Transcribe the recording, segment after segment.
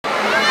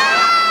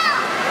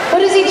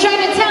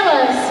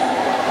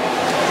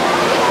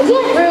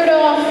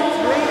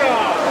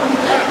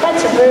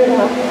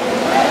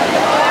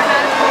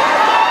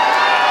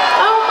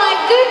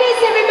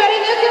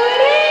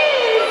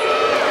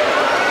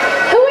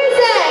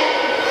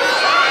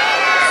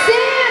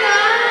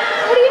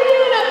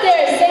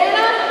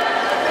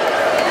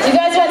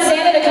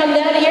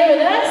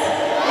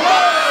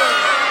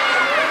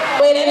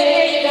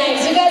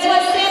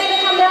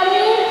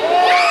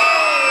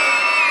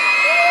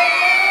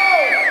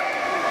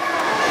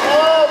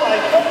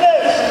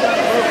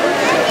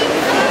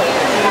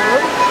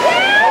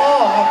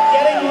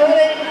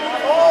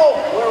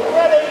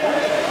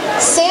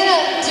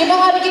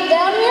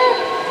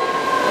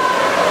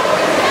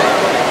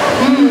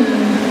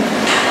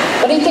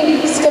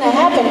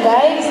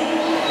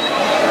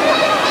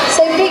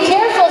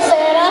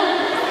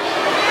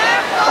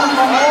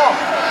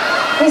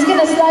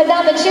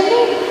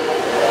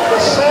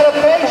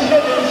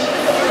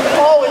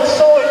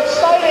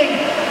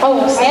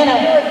Oh, Santa.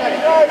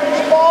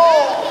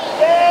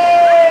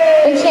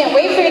 We can't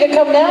wait for you to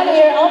come down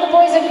here. All the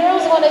boys and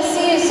girls want to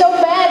see you so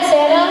bad,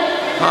 Santa.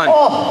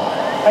 Oh,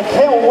 I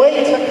can't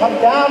wait to come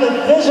down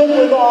and visit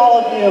with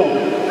all of you.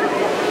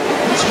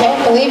 I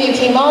can't believe you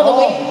came all the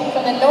way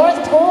from the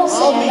North Pole,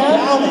 Santa. I'll be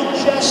down in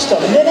just a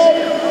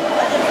minute.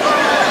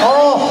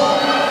 Oh.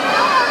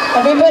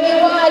 Everybody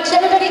watch.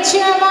 Everybody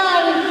cheer him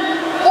on.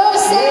 Go,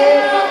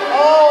 Santa.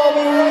 Oh, I'll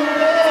be right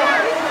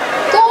there.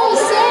 Go,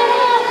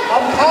 Santa.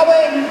 I'm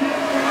coming.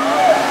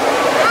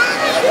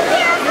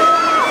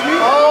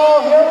 Oh,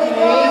 here we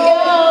go. Here he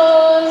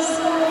goes.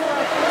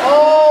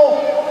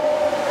 Oh.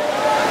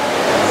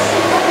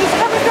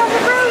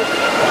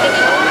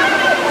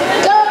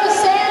 Go,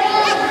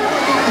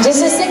 Santa.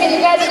 Just a second,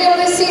 you guys will be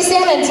able to see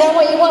Santa and tell him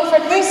what you want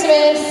for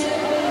Christmas.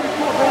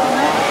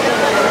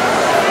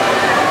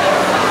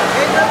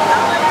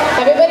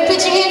 Everybody put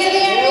your hands in the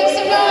air, make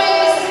some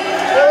noise.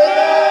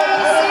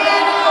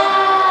 Santa!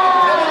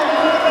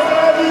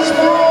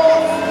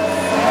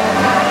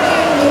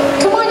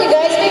 Come on, you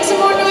guys, make some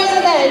more noise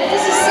than that.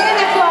 This is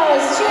Santa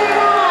Claus. Cheer him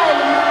on.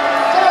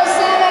 Go,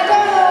 Santa, go.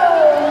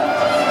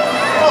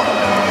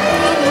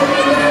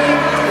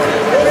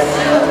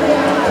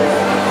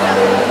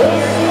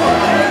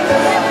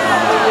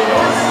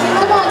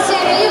 Come on,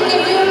 Santa, you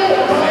can do it.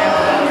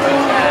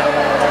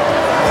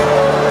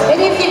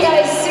 Maybe if you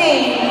guys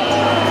sing.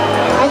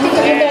 I think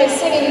if you guys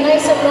singing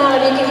nice and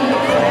loud, you can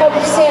help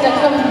Santa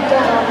come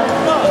down.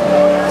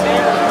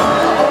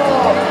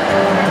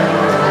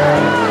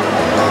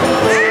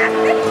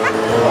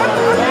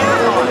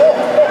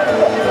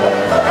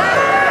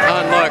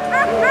 Look.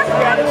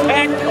 Got his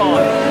hat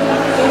on.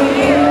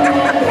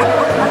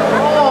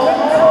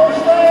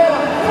 Almost there.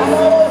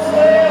 Almost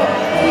there.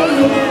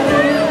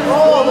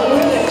 Oh, the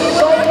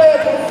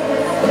excitement.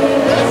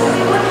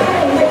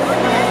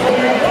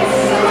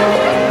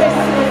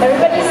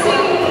 Everybody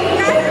sing.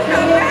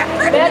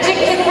 Magic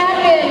can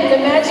happen. The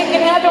magic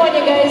can happen when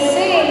you guys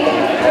sing.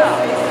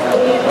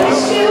 We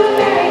wish you a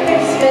Merry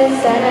Christmas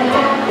and a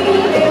Happy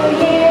New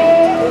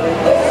Year.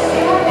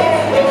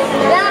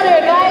 Louder,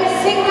 guys,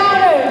 sing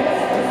louder.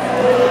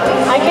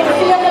 I can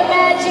feel the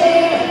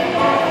magic.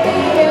 Happy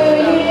New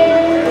Year.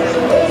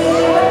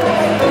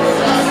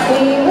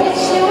 We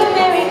wish you a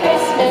Merry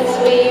Christmas.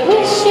 We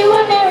wish you a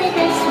Merry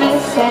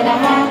Christmas and a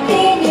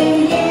Happy New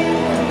Year.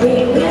 We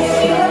wish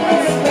you a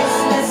Merry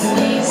Christmas.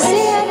 We wish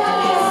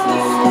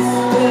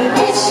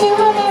you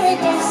a Merry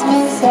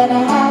Christmas and a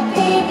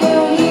Happy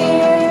New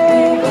Year.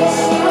 We wish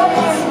you a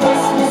Merry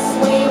Christmas.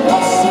 We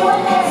wish you a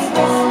Merry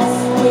Christmas.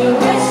 We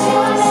wish you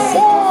a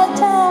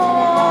Santa.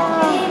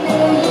 Happy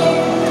New Year.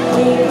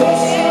 We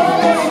wish you a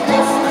Merry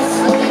Christmas.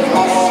 We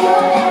wish you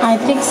a Merry. I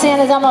think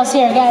Santa's almost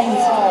here, guys.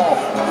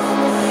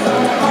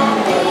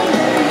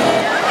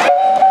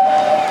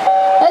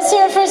 Let's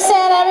hear it for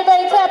Santa.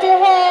 Everybody clap your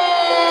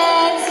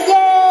hands.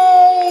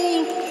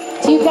 Yay!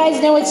 Do you guys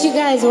know what you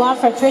guys want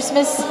for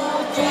Christmas?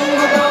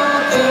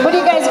 What are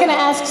you guys going to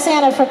ask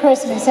Santa for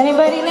Christmas?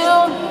 Anybody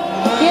know?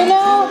 You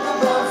know?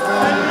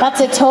 Lots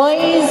of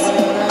toys?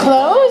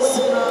 Clothes?